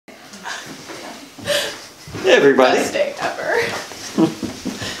everybody. Best day ever.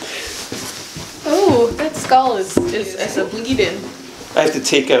 Oh, that skull is a bleeding. I have to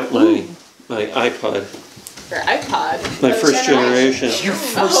take out my iPod. Your iPod? My first generation. Your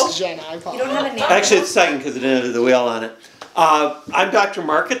first gen iPod. You don't have a name. Actually, it's second because it didn't have the wheel on it. I'm Dr.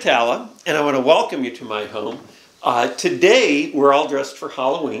 Mark Hatala, and I want to welcome you to my home. Today, we're all dressed for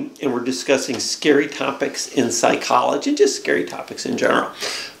Halloween, and we're discussing scary topics in psychology, and just scary topics in general.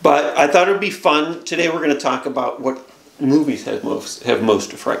 But I thought it would be fun. Today, we're going to talk about what movies have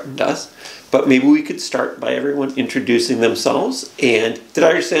most frightened us. But maybe we could start by everyone introducing themselves. And did I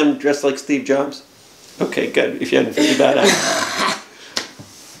understand I'm dressed like Steve Jobs? Okay, good. If you hadn't figured that out.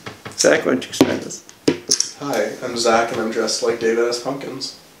 Zach, why don't you start this? Hi, I'm Zach, and I'm dressed like David S.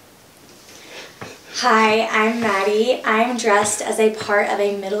 Pumpkins. Hi, I'm Maddy. I'm dressed as a part of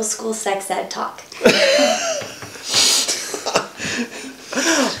a middle school sex ed talk.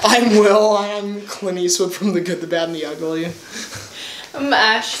 I'm Will. I'm Clint Eastwood from The Good, the Bad, and the Ugly. I'm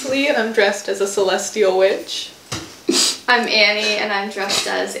Ashley, and I'm dressed as a celestial witch. I'm Annie, and I'm dressed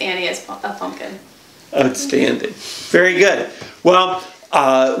as Annie as a pumpkin. Outstanding. Very good. Well,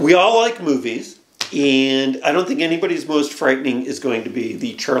 we all like movies, and I don't think anybody's most frightening is going to be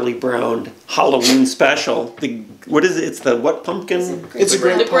the Charlie Brown Halloween special. What is it? It's the what pumpkin? It's a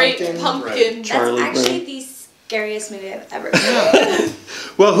great The Great pumpkin. Pumpkin. That's Charlie actually Brown. the scariest movie I've ever seen.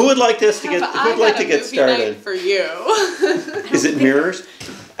 Well, who would like this to get? But Who would like to get I got a movie started? night for you. Is it mirrors?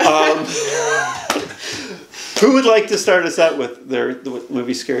 Who would like to start us out with what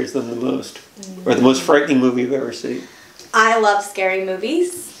movie scares them the most? Or the most frightening movie you've ever seen? I love scary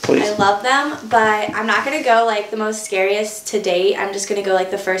movies. Please. I love them, but I'm not gonna go like the most scariest to date. I'm just gonna go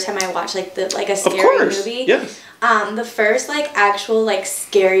like the first time I watched like a Of scary course. movie. Yes. The first like actual like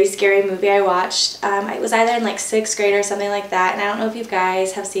scary movie I watched, it was either in like 6th grade or something like that, and I don't know if you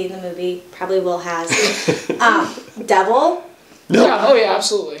guys have seen the movie. Probably Will has. Devil. No. Yeah, oh yeah,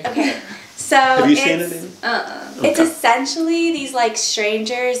 absolutely. Okay. So Have you seen it? Amy? It's essentially these like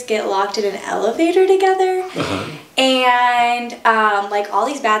strangers get locked in an elevator together, and like all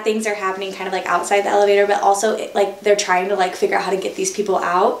these bad things are happening kind of like outside the elevator, but also like they're trying to like figure out how to get these people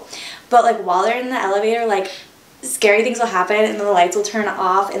out. But like while they're in the elevator, like scary things will happen, and then the lights will turn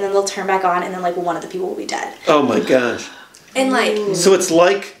off, and then they'll turn back on, and then like one of the people will be dead. Oh my gosh. And like So it's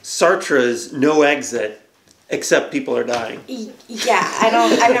like Sartre's No Exit, except people are dying. yeah,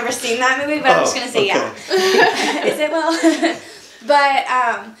 I've never seen that movie, but I'm just gonna say yeah. Is it Will? But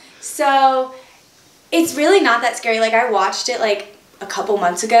so it's really not that scary. Like I watched it like a couple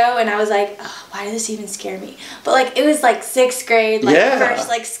months ago, and I was like, oh, why did this even scare me? But like it was like 6th grade, like first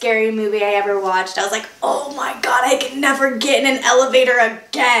like scary movie I ever watched. I was like, oh my god, I can never get in an elevator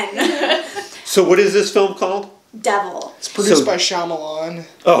again. So what is this film called? Devil. It's produced by Shyamalan.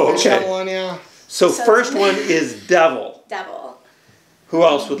 Oh, By okay. Shyamalan, yeah. So So first it's- one is Devil. Devil. Who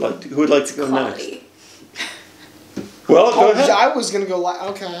else would like to go next? Quality. Well, go ahead. I was gonna go last.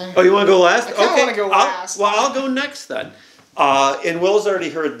 Okay. Oh, you want to go last? I kinda wanna go last. I'll go next then. And Will's already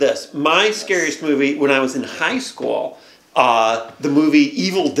heard this. My scariest movie when I was in high school, the movie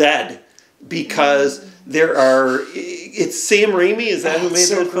Evil Dead, because it's Sam Raimi, is that who made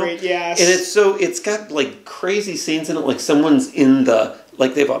so that film? great, yes. And it's got like crazy scenes in it, like someone's in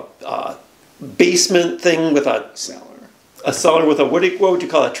they have a basement thing with a cellar with a, what would you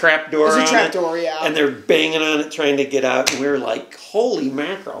call it, a trap door on it? It's a trap door, yeah. And they're banging on it trying to get out, and we were like, holy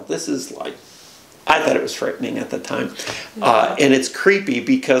mackerel, this is like, I thought it was frightening at the time. And it's creepy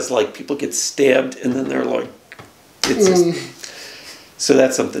because like people get stabbed and then they're like, it's just, so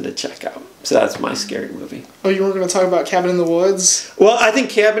that's something to check out. So that's my scary movie. Oh, you were gonna talk about Cabin in the Woods? Well, I think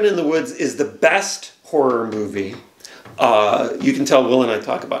Cabin in the Woods is the best horror movie. You can tell Will and I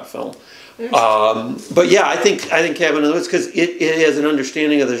talk about film. But yeah, I think Cabin in the Woods, because it has an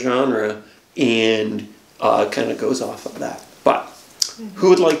understanding of the genre and kind of goes off of that. But who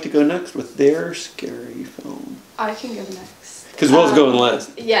would like to go next with their scary film? I can go next. Because Will's going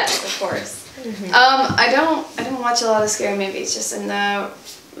last. Yes, of course. I don't watch a lot of scary movies. Just in the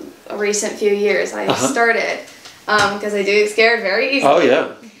recent few years, I started because I do get scared very easily. Oh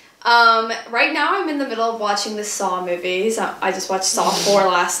yeah. Right now, I'm in the middle of watching the Saw movies. I just watched Saw 4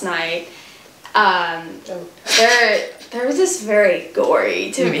 last night. They're just very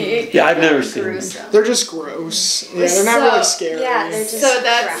gory to me. Yeah, I've never seen them. Gruesome. They're just gross. Yeah, they're not really scary. Yeah, they're just So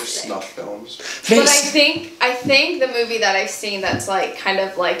that's- graphic. Snuff films. But I think the movie that I've seen that's like kind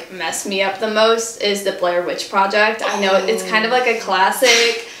of like messed me up the most is the Blair Witch Project. I know it's kind of like a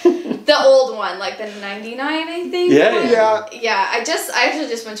classic, The old one, like the 99, I think. Yeah, one. yeah. Yeah, I actually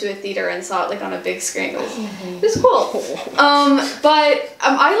just went to a theater and saw it like on a big screen. It was cool. But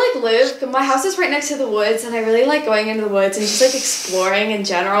I like live, my house is right next to the woods, and I really like going into the woods and just like exploring in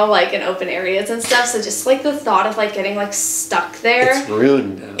general, like in open areas and stuff. So just like the thought of like getting like stuck there. It's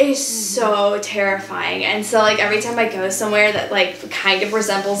ruined now. Is so terrifying. And so like every time I go somewhere that like kind of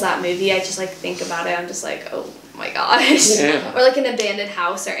resembles that movie, I just like think about it. I'm just like, oh my gosh. Yeah. Or like an abandoned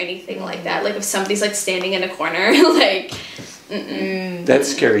house or anything like that. Like if somebody's like standing in a corner, like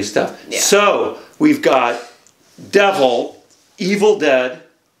That's scary stuff. Yeah. So we've got Devil, Evil Dead,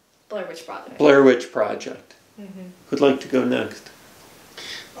 Blair Witch Project. Who'd like to go next?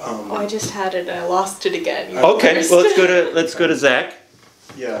 Oh, I just had it and I lost it again. Okay, well let's go to Zach.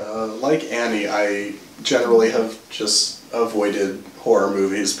 Yeah, like Annie, I generally have just avoided horror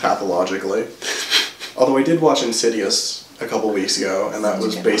movies pathologically. Although I did watch Insidious a couple weeks ago, and that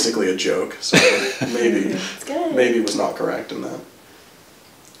was basically a joke, so maybe was not correct in that.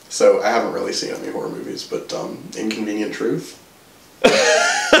 So I haven't really seen any horror movies, but Inconvenient Truth.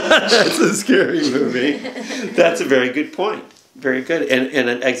 That's a scary movie. That's a very good point. Very good, and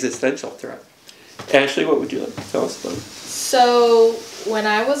an existential threat. Ashley, what would you like to tell us about it? So, when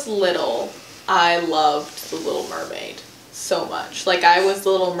I was little, I loved The Little Mermaid so much. Like, I was the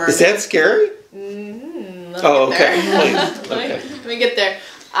Little Mermaid. Is that scary? Let me get there.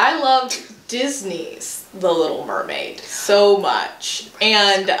 I loved Disney's The Little Mermaid so much.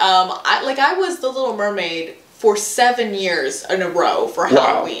 And I was the Little Mermaid for 7 years in a row for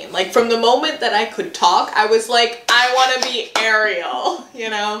Halloween. Like, from the moment that I could talk, I was like, I want to be Ariel, you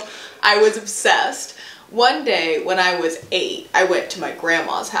know? I was obsessed. One day, when I was 8, I went to my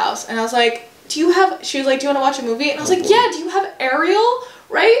grandma's house, and I was like, she was like, do you want to watch a movie? And I was like, yeah, do you have Ariel?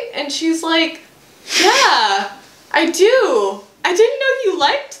 Right? And she's like, yeah, I do. I didn't know you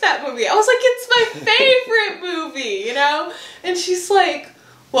liked that movie. I was like, it's my favorite movie, you know? And she's like,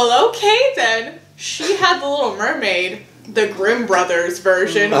 well, okay then. She had The Little Mermaid, the Grimm Brothers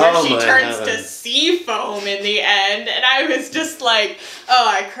version, where she turns to sea foam in the end, and I was just like, oh,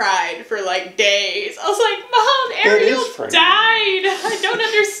 I cried for like days. I was like, Mom, Ariel died. I don't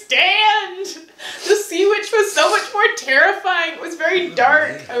understand. The Sea Witch was so much more terrifying. It was very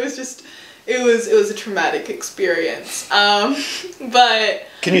dark. I was just, it was a traumatic experience. But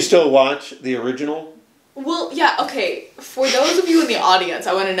can you still watch the original? Well, yeah, okay. For those of you in the audience,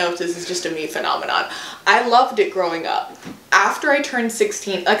 I want to know if this is just a me phenomenon. I loved it growing up. After I turned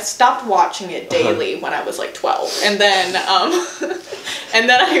 16, like, stopped watching it daily when I was like 12. And then, and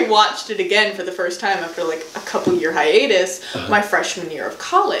then I watched it again for the first time after like a couple year hiatus, my freshman year of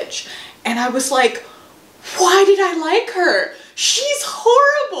college. And I was like, why did I like her? She's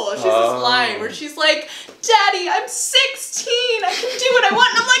horrible. She's this line where she's like, Daddy, I'm 16. I can do what I want.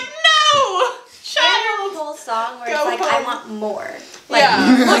 And I'm like, no! Child. The whole song where it's like, I want more. Like,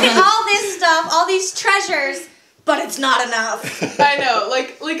 yeah. Look at all this stuff, all these treasures, but it's not enough. I know,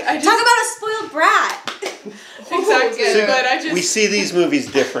 like I just... Talk about a spoiled brat. Exactly, So but I just... We see these movies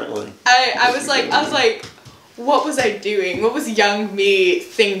differently. I was like, what was I doing? What was young me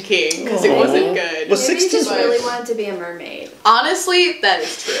thinking? Because it wasn't good. Well, Maybe 16 just really wanted to be a mermaid. Honestly, that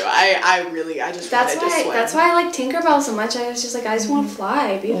is true. I just wanted to swim. That's why I like Tinkerbell so much. I was just like, I just want to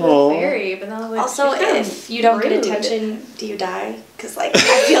fly, be a little fairy. But then I was like, also, if you don't get attention, do you die? Because, like,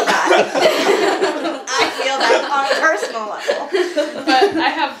 I feel that. I feel that on a personal level. But I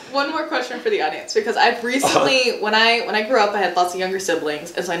have one more question for the audience, because I've recently, when I grew up, I had lots of younger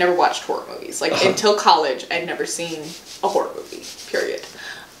siblings, and so I never watched horror movies. Like, until college, I'd never seen a horror movie, period.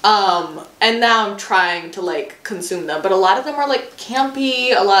 And now I'm trying to, like, consume them, but a lot of them are, like,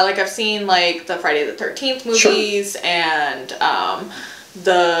 campy. A lot, like, I've seen, like, the Friday the 13th movies, and,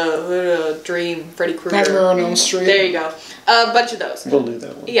 the Dream, Freddy Krueger. Nightmare on Elm Street. There you go. A bunch of those. We'll do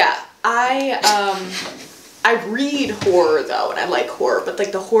that one. Yeah. I read horror, though, and I like horror, but,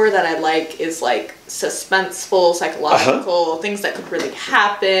 like, the horror that I like is, like, suspenseful, psychological, things that could really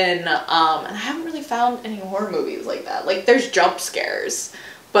happen, and I haven't really found any horror movies like that. Like, there's jump scares,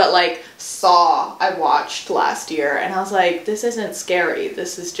 but, like, Saw, I watched last year, and I was like, this isn't scary,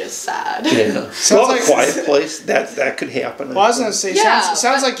 this is just sad. Yeah. Well, like, A Quiet Place, that could happen. Well, I was going to say, Yeah,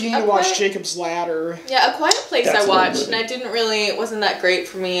 sounds like you need to watch Quiet- Jacob's Ladder. Yeah, A Quiet Place That's I a good watched, movie. and it wasn't that great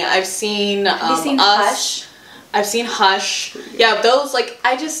for me. I've seen, Have you seen Us. Hush? I've seen Hush. Yeah, those, like,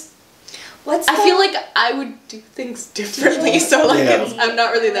 I feel like I would do things differently, so, like, I'm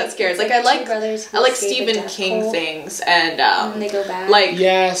not really that scared. Like, I like Stephen King things, and they go back. like,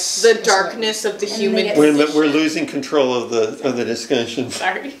 Yes. the darkness of the human... get- Wait a minute, we're losing control of the discussion.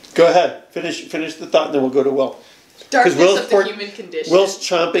 Sorry. Go ahead, finish the thought, and then we'll go to Will. Darkness Will's of the Human Condition. Will's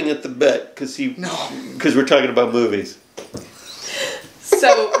chomping at the bit because we're talking about movies.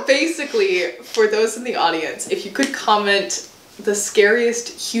 So basically, for those in the audience, if you could comment the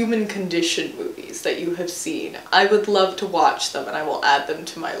scariest human condition movies that you have seen, I would love to watch them, and I will add them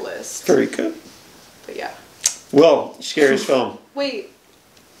to my list. Very good. But yeah. Well, scariest film. Wait,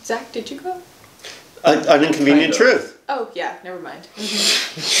 Zach, did you go? An Inconvenient Truth. Oh yeah, never mind.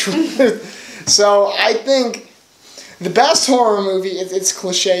 So I think the best horror movie, it's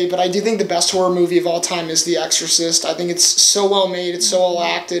cliche, but I do think the best horror movie of all time is The Exorcist. I think it's so well made, it's so well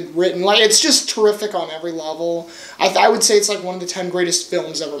acted, written, like it's just terrific on every level. I would say it's like one of the 10 greatest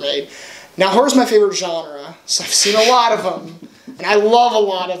films ever made. Now horror's my favorite genre, so I've seen a lot of them, and I love a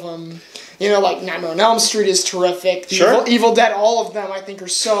lot of them. You know, like Nightmare on Elm Street is terrific. Sure. Evil Dead, all of them I think are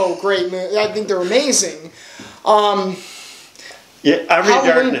so great. I think they're amazing. Yeah, Army of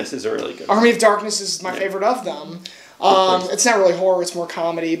Darkness is a really good one. Army of Darkness is my favorite of them. It's not really horror, it's more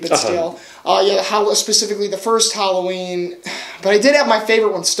comedy, but still. Specifically the first Halloween. But I did have my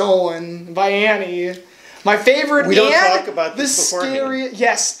favorite one stolen by Annie. My favorite. We don't talk about this beforehand. Scary.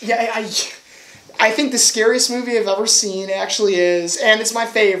 Yes, yeah. I think the scariest movie I've ever seen actually is, and it's my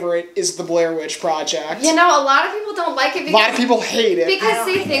favorite, is The Blair Witch Project. You know, a lot of people don't like it because... A lot of people hate it. Because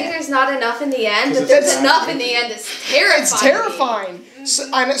they think there's not enough in the end, but there's enough in the end. It's terrifying. It's terrifying.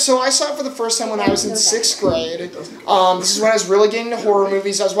 So I saw it for the first time when I was in 6th grade. This is when I was really getting into horror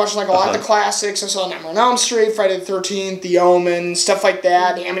movies. I was watching like a lot of the classics. I saw Nightmare on Elm Street, Friday the 13th, The Omen, stuff like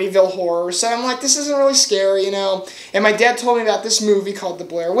that, the Amityville Horror. So I'm like, this isn't really scary, you know. And my dad told me about this movie called The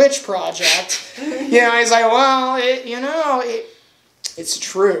Blair Witch Project. You know, he's like, well, it's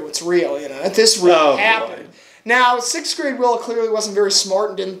true. It's real, you know. This really happened. Boy. Now, 6th grade Will clearly wasn't very smart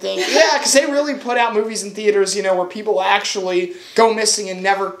and didn't think, yeah, because they really put out movies in theaters, you know, where people actually go missing and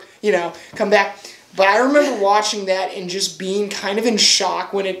never, you know, come back. But I remember watching that and just being kind of in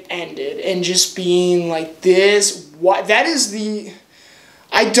shock when it ended and just being like, that is the...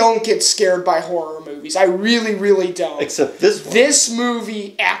 I don't get scared by horror movies. I really, really don't. Except this one. This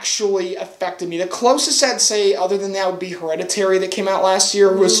movie actually affected me. The closest I'd say, other than that, would be Hereditary that came out last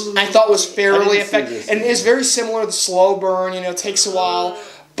year. I thought was fairly effective. And it's very similar to the slow burn. You know, it takes a while.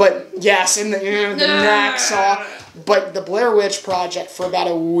 But yes, and the neck saw. But the Blair Witch Project for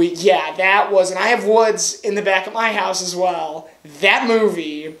about a week. Yeah, that was. And I have woods in the back of my house as well. That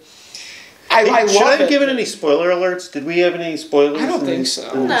movie... I love it. Should I have given any spoiler alerts? Did we have any spoilers? I don't think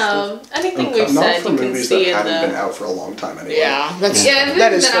so. No. Anything we've said you can see in that haven't been out for a long time anyway. Yeah, if it's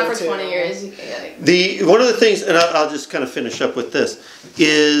been out for 20 years. One of the things, and I'll just kind of finish up with this,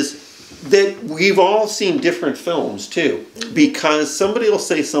 is that we've all seen different films too. Because somebody will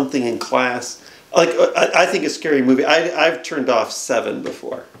say something in class, like I think a scary movie. I've turned off 7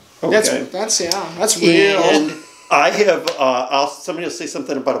 before. Okay. That's real. And I have, somebody will say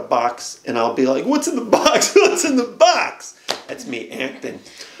something about a box, and I'll be like, what's in the box? What's in the box? That's me acting.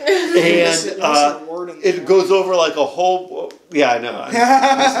 And it goes over like a whole, I know.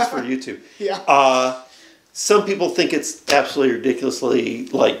 This is for YouTube. Yeah. Some people think it's absolutely ridiculously,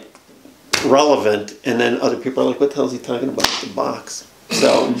 like, relevant, and then other people are like, what the hell is he talking about? The box.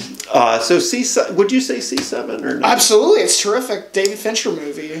 So, would you say C7 or not? Absolutely, it's terrific. David Fincher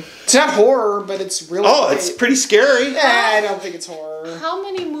movie. It's not horror, but it's really great. It's pretty scary. I don't think it's horror. How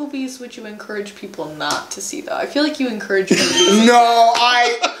many movies would you encourage people not to see, though? I feel like you encourage movies. No,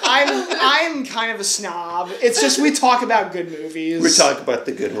 I'm kind of a snob. It's just we talk about good movies. We talk about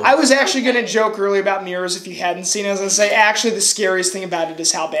the good ones. I was actually going to joke earlier about Mirrors if you hadn't seen it. I was going to say, actually, the scariest thing about it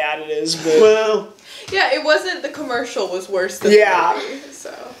is how bad it is. But well... Yeah, it wasn't. The commercial was worse than the movie,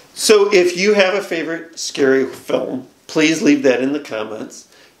 So if you have a favorite scary film, please leave that in the comments.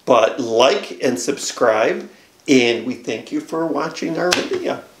 But like and subscribe, and we thank you for watching our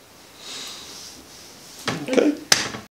video. Okay.